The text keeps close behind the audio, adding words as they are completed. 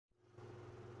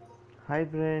Hi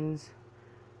friends,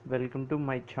 welcome to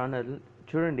my channel.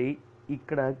 చూడండి,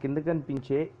 ఇక్కడ కింద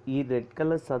కనిపించే ఈ రెడ్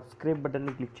కలర్ సబ్స్క్రైబ్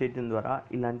బటన్ని క్లిక్ చేయడం ద్వారా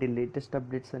ఇలాంటి లేటెస్ట్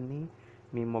అప్డేట్స్ అన్నీ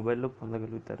మీ మొబైల్లో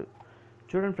పొందగలుగుతారు.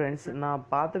 చూడండి ఫ్రెండ్స్, నా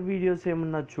పాత వీడియోస్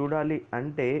ఏమన్నా చూడాలి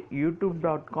అంటే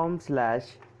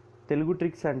youtube.com/telugu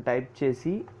tricks అని టైప్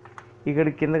చేసి ఇక్కడ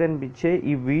కింద కనిపించే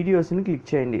ఈ వీడియోస్ని క్లిక్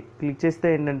చేయండి. క్లిక్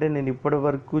చేస్తే ఏంటంటే నేను ఇప్పటి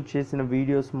వరకు చేసిన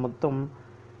వీడియోస్ మొత్తం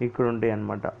ఇక్కడ ఉంటాయి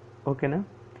అన్నమాట. ఓకేనా?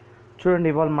 చూడండి,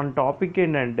 ఇవాళ మన టాపిక్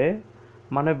ఏంటంటే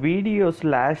మన వీడియోస్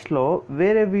లాస్ట్లో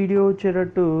వేరే వీడియో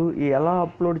వచ్చేటట్టు ఎలా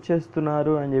అప్లోడ్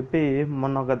చేస్తున్నారు అని చెప్పి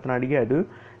మొన్న ఒక అతను అడిగాడు.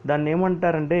 దాన్ని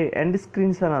ఏమంటారంటే ఎండ్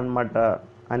స్క్రీన్స్ అని అనమాట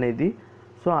అనేది.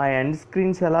 సో ఆ ఎండ్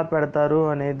స్క్రీన్స్ ఎలా పెడతారు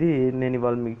అనేది నేను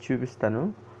ఇవాళ మీకు చూపిస్తాను.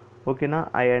 ఓకేనా?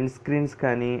 ఆ ఎండ్ స్క్రీన్స్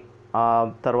కానీ ఆ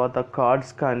తర్వాత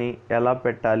కార్డ్స్ కానీ ఎలా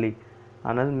పెట్టాలి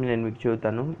అన్నది నేను మీకు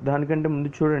చెబుతాను. దానికంటే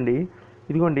ముందు చూడండి,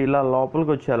 ఇదిగోండి ఇలా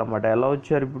లోపలికి వచ్చేయాలన్నమాట. ఎలా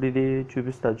వచ్చారు ఇప్పుడు ఇది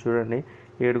చూపిస్తా. చూడండి,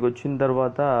 ఇక్కడికి వచ్చిన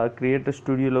తర్వాత క్రియేటర్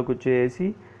స్టూడియోలోకి వచ్చేసి,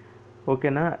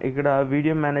 ఓకేనా, ఇక్కడ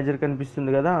వీడియో మేనేజర్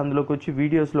కనిపిస్తుంది కదా, అందులోకి వచ్చి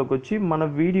వీడియోస్లోకి వచ్చి మన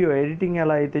వీడియో ఎడిటింగ్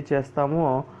ఎలా అయితే చేస్తామో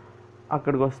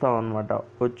అక్కడికి వస్తాం అనమాట.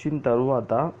 వచ్చిన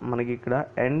తర్వాత మనకి ఇక్కడ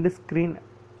ఎండ్ స్క్రీన్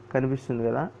కనిపిస్తుంది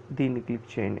కదా, దీన్ని క్లిక్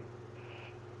చేయండి.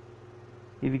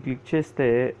 ఇది క్లిక్ చేస్తే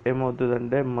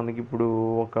ఏమవుతుందంటే మనకి ఇప్పుడు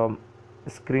ఒక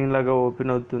స్క్రీన్ లాగా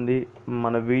ఓపెన్ అవుతుంది.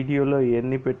 మన వీడియోలో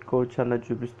ఎన్ని పెట్టుకోవచ్చు అన్నది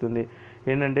చూపిస్తుంది.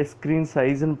 ఏంటంటే స్క్రీన్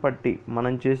సైజుని బట్టి,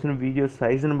 మనం చేసిన వీడియో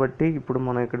సైజుని బట్టి ఇప్పుడు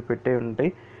మనం ఇక్కడ పెట్టే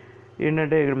ఉంటాయి.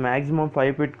 ఏంటంటే ఇక్కడ మ్యాక్సిమం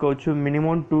 5 పెట్టుకోవచ్చు,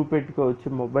 మినిమం 2 పెట్టుకోవచ్చు.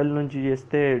 మొబైల్ నుంచి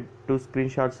చేస్తే 2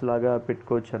 స్క్రీన్ షాట్స్ లాగా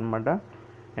పెట్టుకోవచ్చు అనమాట.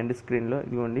 ఎండ్ స్క్రీన్లో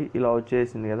ఇదిగోండి ఇలా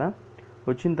వచ్చేసింది కదా.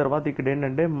 వచ్చిన తర్వాత ఇక్కడ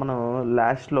ఏంటంటే మనం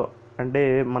లాస్ట్లో అంటే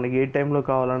మనకి ఏ టైంలో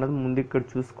కావాలన్నది ముందు ఇక్కడ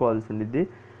చూసుకోవాల్సి ఉండిద్ది.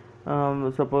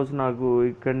 సపోజ్ నాకు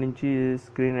ఇక్కడ నుంచి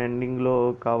స్క్రీన్ ఎండింగ్లో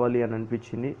కావాలి అని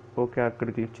అనిపించింది. ఓకే, అక్కడ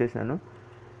క్లిక్ చేశాను.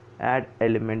 యాడ్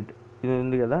ఎలిమెంట్ ఇది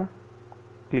ఉంది కదా,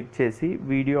 క్లిక్ చేసి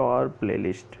వీడియో ఆర్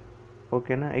ప్లేలిస్ట్.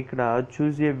 ఓకేనా? ఇక్కడ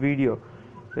choose a video,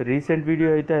 recent video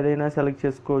అయితే అదైనా సెలెక్ట్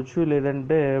చేసుకోవచ్చు,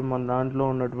 లేదంటే మన దాంట్లో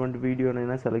ఉన్నటువంటి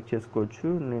వీడియోనైనా సెలెక్ట్ చేసుకోవచ్చు.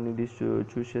 నేను ఇది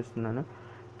చూస్ చేస్తున్నాను.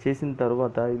 చేసిన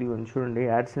తర్వాత ఇది చూడండి,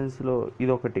 యాడ్సెన్స్లో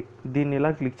ఇదొకటి, దీన్ని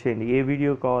ఇలా క్లిక్ చేయండి. ఏ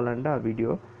వీడియో కావాలంటే ఆ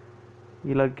వీడియో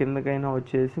ఇలా కిందకైనా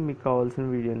వచ్చేసి మీకు కావాల్సిన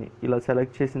వీడియోని ఇలా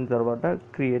సెలెక్ట్ చేసిన తర్వాత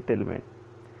క్రియేట్ ఎలిమెంట్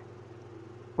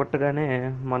కొట్టగానే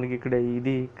మనకి ఇక్కడ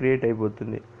ఇది క్రియేట్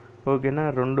అయిపోతుంది. ఓకేనా?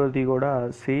 రెండోది కూడా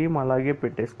సేమ్ అలాగే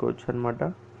పెట్టేసుకోవచ్చు అనమాట.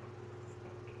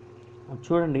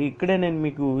 చూడండి, ఇక్కడే నేను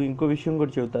మీకు ఇంకో విషయం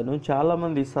కూడా చెబుతాను.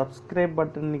 చాలామంది సబ్స్క్రైబ్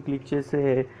బటన్ని క్లిక్ చేసే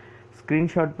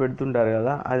స్క్రీన్ షాట్ పెడుతుంటారు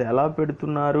కదా, అది ఎలా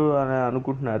పెడుతున్నారు అని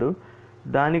అనుకుంటున్నారు.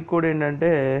 దానికి కూడా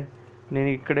ఏంటంటే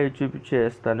నేను ఇక్కడే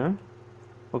చూపించేస్తాను.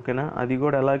 ఓకేనా? అది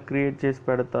కూడా ఎలా క్రియేట్ చేసి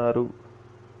పెడతారు.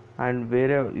 అండ్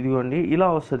వేరే ఇదిగోండి ఇలా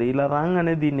వస్తుంది. ఇలా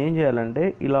రాగానే దీన్ని ఏం చేయాలంటే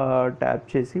ఇలా ట్యాప్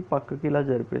చేసి పక్కకి ఇలా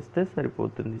జరిపేస్తే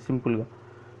సరిపోతుంది సింపుల్గా.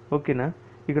 ఓకేనా?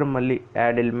 ఇక్కడ మళ్ళీ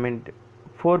యాడ్ ఎలిమెంట్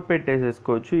 4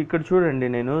 పెట్టేసేసుకోవచ్చు. ఇక్కడ చూడండి,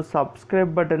 నేను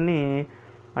సబ్స్క్రైబ్ బటన్ని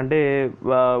అంటే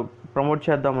ప్రమోట్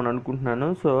చేద్దామని అనుకుంటున్నాను.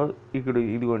 సో ఇక్కడ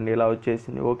ఇదిగోండి ఇలా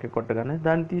వచ్చేసింది. ఓకే కొట్టగానే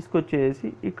దాన్ని తీసుకొచ్చేసి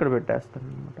ఇక్కడ పెట్టేస్తాను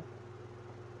అనమాట.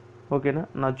 ఓకేనా?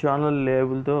 నా ఛానల్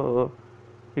లేబుల్తో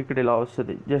ఇక్కడ ఇలా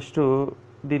వస్తుంది. జస్ట్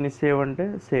దీన్ని సేవ్ అంటే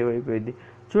సేవ్ అయిపోయింది.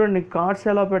 చూడండి, కార్డ్స్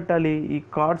ఎలా పెట్టాలి. ఈ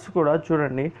కార్డ్స్ కూడా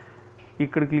చూడండి,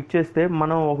 ఇక్కడ క్లిక్ చేస్తే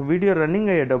మనం ఒక వీడియో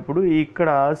రన్నింగ్ అయ్యేటప్పుడు ఇక్కడ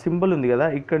సింబల్ ఉంది కదా,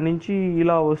 ఇక్కడ నుంచి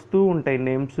ఇలా వస్తూ ఉంటాయి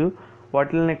నేమ్స్,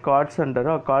 వాటిని కార్డ్స్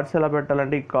అంటారు. ఆ కార్డ్స్ ఎలా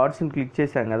పెట్టాలంటే ఈ కార్డ్స్ని క్లిక్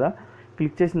చేసాం కదా,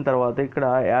 క్లిక్ చేసిన తర్వాత ఇక్కడ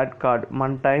యాడ్ కార్డ్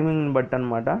మన టైమింగ్ని బట్టి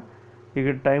అనమాట.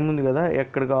 ఇక్కడ టైం ఉంది కదా,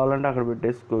 ఎక్కడ కావాలంటే అక్కడ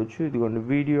పెట్టేసుకోవచ్చు. ఇదిగోండి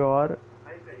వీడియో ఆర్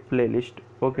ప్లేలిస్ట్.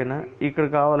 ఓకేనా? ఇక్కడ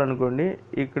కావాలనుకోండి,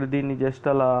 ఇక్కడ దీన్ని జస్ట్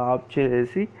అలా ఆఫ్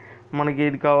చేసేసి మనకి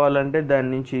ఏది కావాలంటే దాని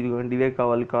నుంచి ఇదిగోండి ఇదే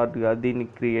కావాలి కార్డ్గా, దీన్ని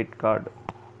క్రియేట్ కార్డ్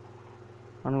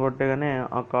అని కొట్టగానే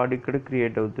ఆ కార్డ్ ఇక్కడ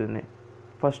క్రియేట్ అవుతుంది.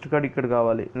 ఫస్ట్ కార్డ్ ఇక్కడ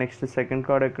కావాలి, నెక్స్ట్ సెకండ్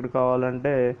కార్డ్ ఎక్కడ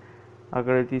కావాలంటే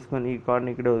అక్కడ తీసుకొని ఈ కార్డ్ని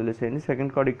ఇక్కడే వదిలేసేయండి.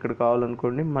 సెకండ్ కార్డ్ ఇక్కడ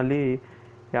కావాలనుకోండి, మళ్ళీ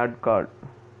యాడ్ కార్డ్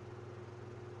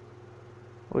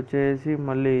వచ్చేసి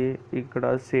మళ్ళీ ఇక్కడ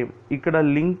సేమ్ ఇక్కడ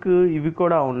లింక్ ఇవి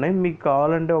కూడా ఉన్నాయి. మీకు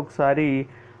కావాలంటే ఒకసారి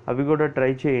అవి కూడా ట్రై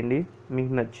చేయండి.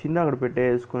 మీకు నచ్చింది అక్కడ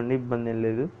పెట్టేసుకోండి, ఇబ్బంది ఏం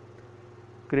లేదు.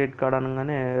 క్రియేట్ కార్డ్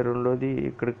అనగానే రెండోది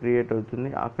ఇక్కడ క్రియేట్ అవుతుంది.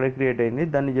 అక్కడే క్రియేట్ అయింది.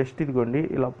 దాన్ని జస్ట్ ఇదిగోండి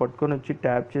ఇలా పట్టుకొని వచ్చి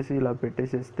ట్యాప్ చేసి ఇలా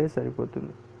పెట్టేసేస్తే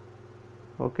సరిపోతుంది.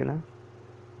 ఓకేనా?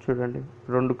 చూడండి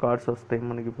 2 కార్డ్స్ వస్తాయి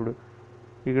మనకి. ఇప్పుడు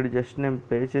ఇక్కడ జస్ట్ నేను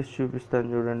ప్లే చేసి చూపిస్తాను.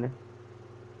 చూడండి,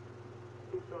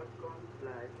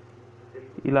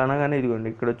 ఇలా అనగానే ఇదిగోండి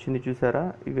ఇక్కడ వచ్చింది చూసారా,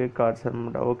 ఇవే కార్డ్స్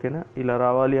అనమాట. ఓకేనా? ఇలా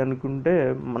రావాలి అనుకుంటే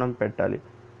మనం పెట్టాలి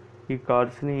ఈ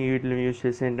కార్డ్స్ని. వీటిని యూజ్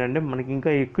చేసి ఏంటంటే మనకి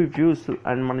ఇంకా ఎక్కువ వ్యూస్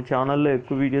అండ్ మన ఛానల్లో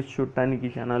ఎక్కువ వీడియోస్ చూడటానికి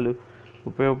ఈ ఛానల్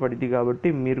ఉపయోగపడుతుంది.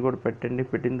 కాబట్టి మీరు కూడా పెట్టండి.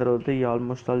 పెట్టిన తర్వాత ఈ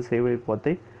ఆల్మోస్ట్ ఆల్ సేవ్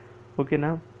అయిపోతాయి.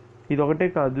 ఓకేనా? ఇది ఒకటే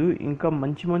కాదు, ఇంకా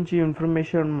మంచి మంచి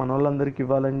ఇన్ఫర్మేషన్ మన వాళ్ళందరికీ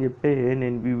ఇవ్వాలని చెప్పి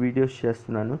నేను ఈ వీడియోస్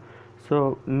చేస్తున్నాను. సో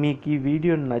మీకు ఈ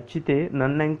వీడియో నచ్చితే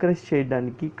నన్ను ఎంకరేజ్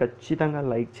చేయడానికి ఖచ్చితంగా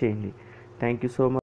లైక్ చేయండి. Thank you so much.